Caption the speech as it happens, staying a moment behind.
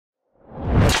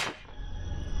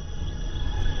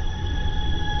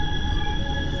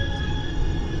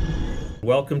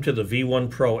Welcome to the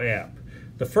V1 Pro app.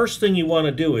 The first thing you want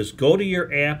to do is go to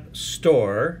your app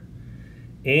store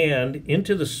and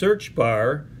into the search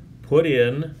bar put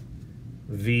in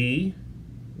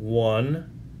V1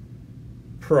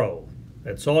 Pro.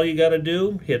 That's all you got to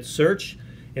do. Hit search.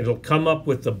 It'll come up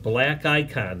with the black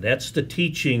icon. That's the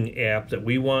teaching app that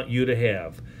we want you to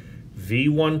have.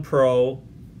 V1 Pro,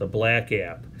 the black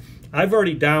app. I've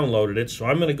already downloaded it, so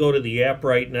I'm going to go to the app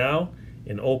right now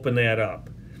and open that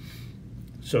up.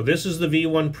 So this is the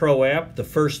V1 Pro app. The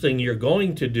first thing you're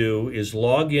going to do is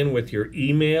log in with your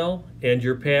email and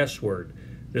your password.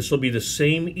 This will be the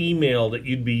same email that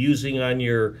you'd be using on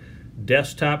your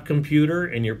desktop computer,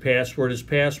 and your password is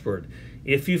password.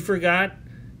 If you forgot,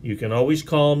 you can always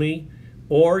call me,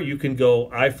 or you can go,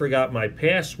 I forgot my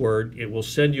password. It will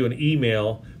send you an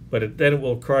email, but then it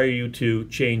will require you to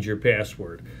change your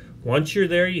password. Once you're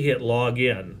there, you hit log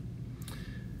in.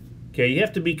 Okay, you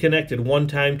have to be connected one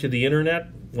time to the internet.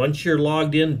 Once you're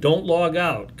logged in, don't log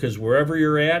out, because wherever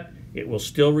you're at, it will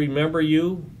still remember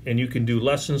you, and you can do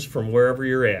lessons from wherever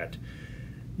you're at.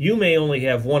 You may only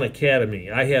have one academy.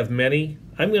 I have many.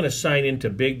 I'm going to sign into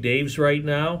Big Dave's right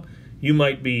now. You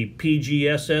might be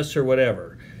PGSS or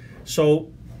whatever.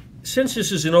 So since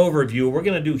this is an overview, we're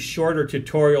going to do shorter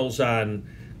tutorials on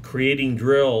creating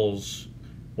drills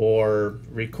or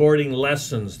recording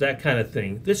lessons, that kind of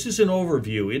thing. This is an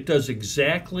overview. It does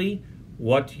exactly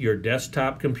what your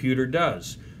desktop computer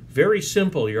does. Very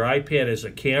simple. Your iPad has a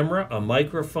camera, a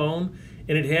microphone,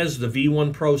 and it has the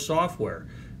V1 Pro software.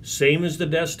 Same as the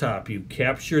desktop. You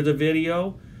capture the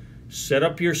video, set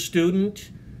up your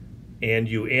student, and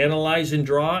you analyze and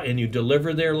draw, and you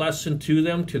deliver their lesson to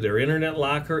them, to their internet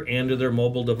locker, and to their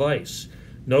mobile device.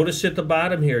 Notice at the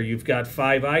bottom here, you've got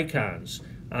 5 icons.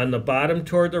 On the bottom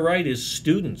toward the right is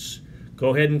students.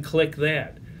 Go ahead and click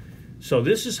that. So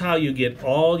this is how you get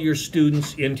all your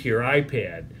students into your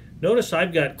iPad. Notice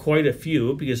I've got quite a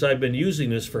few because I've been using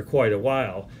this for quite a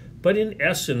while. But in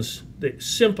essence, the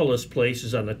simplest place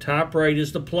is on the top right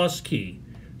is the plus key.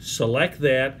 Select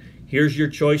that. Here's your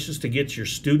choices to get your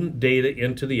student data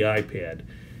into the iPad.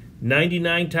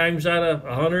 99 times out of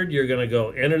 100, you're going to go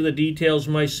enter the details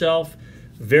myself.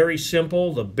 Very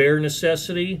simple, the bare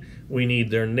necessity. We need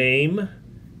their name,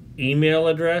 email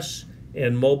address,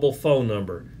 and mobile phone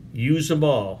number. Use them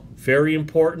all. Very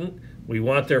important. We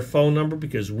want their phone number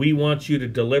because we want you to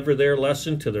deliver their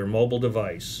lesson to their mobile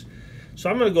device. So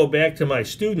I'm going to go back to my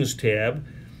Students tab,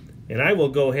 and I will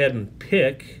go ahead and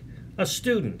pick a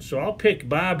student. So I'll pick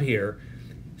Bob here.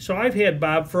 So I've had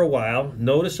Bob for a while.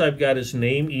 Notice I've got his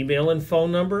name, email, and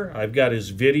phone number. I've got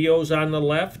his videos on the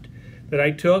left that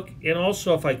I took, and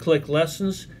also if I click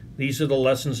lessons, these are the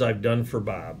lessons I've done for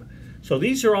Bob. So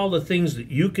these are all the things that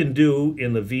you can do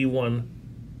in the V1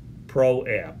 Pro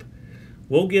app.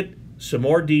 We'll get some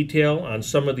more detail on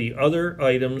some of the other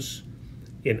items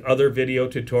in other video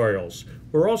tutorials.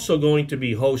 We're also going to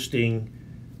be hosting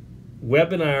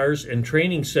webinars and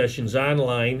training sessions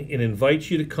online and invite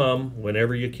you to come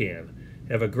whenever you can.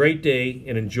 Have a great day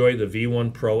and enjoy the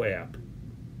V1 Pro app.